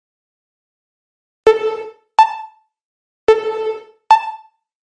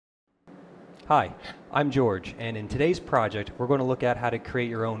Hi, I'm George, and in today's project, we're going to look at how to create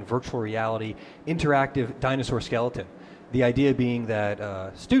your own virtual reality interactive dinosaur skeleton. The idea being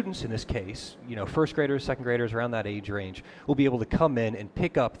that students, in this case, first graders, second graders, around that age range, will be able to come in and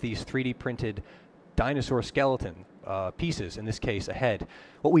pick up these 3D printed dinosaur skeleton pieces, in this case, a head.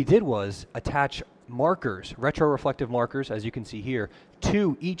 What we did was attach markers, retroreflective markers, as you can see here,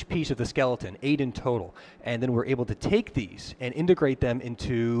 to each piece of the skeleton, 8 in total. And then we're able to take these and integrate them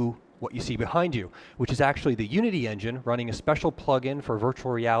into what you see behind you, which is actually the Unity engine running a special plugin for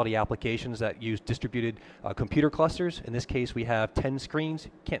virtual reality applications that use distributed computer clusters. In this case, we have 10 screens.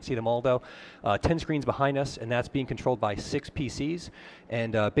 Can't see them all though. 10 screens behind us, and that's being controlled by 6 PCs.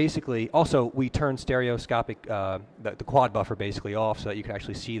 And basically, also we turn stereoscopic, the quad buffer basically off so that you can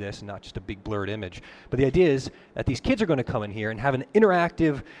actually see this and not just a big blurred image. But the idea is that these kids are going to come in here and have an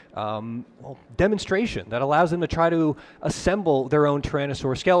interactive demonstration that allows them to try to assemble their own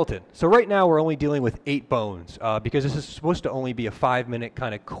Tyrannosaur skeleton. So right now we're only dealing with 8 bones because this is supposed to only be a 5-minute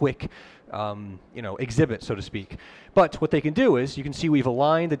kind of quick exhibit, so to speak. But what they can do is, you can see we've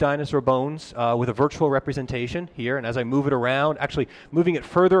aligned the dinosaur bones with a virtual representation here, and as I move it around, actually moving it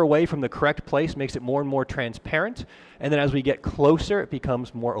further away from the correct place makes it more and more transparent, and then as we get closer it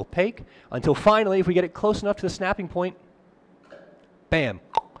becomes more opaque, until finally, if we get it close enough to the snapping point, bam!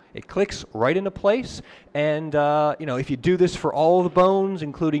 It clicks right into place, and if you do this for all the bones,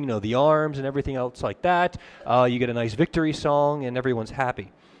 including the arms and everything else like that, you get a nice victory song, and everyone's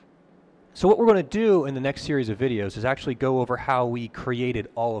happy. So what we're going to do in the next series of videos is actually go over how we created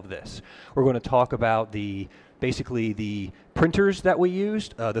all of this. We're going to talk about basically the printers that we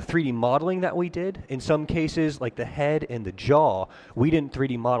used, the 3D modeling that we did. In some cases, like the head and the jaw, we didn't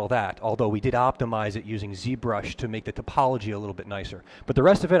 3D model that, although we did optimize it using ZBrush to make the topology a little bit nicer. But the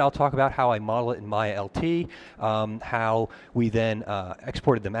rest of it, I'll talk about how I model it in Maya LT, how we then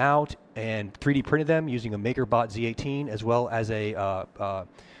exported them out and 3D printed them using a MakerBot Z18, as well as a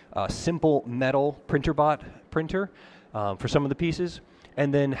simple metal printer for some of the pieces.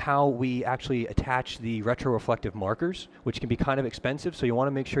 And then how we actually attach the retroreflective markers, which can be kind of expensive, so you want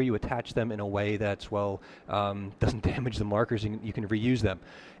to make sure you attach them in a way that's, doesn't damage the markers and you can reuse them.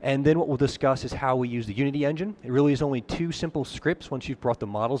 And then what we'll discuss is how we use the Unity engine. It really is only 2 simple scripts once you've brought the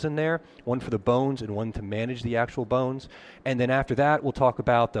models in there, one for the bones and one to manage the actual bones. And then after that, we'll talk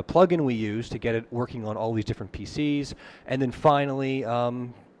about the plugin we use to get it working on all these different PCs. And then finally,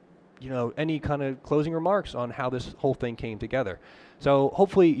 any kind of closing remarks on how this whole thing came together. So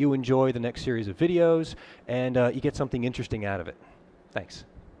hopefully you enjoy the next series of videos and you get something interesting out of it. Thanks.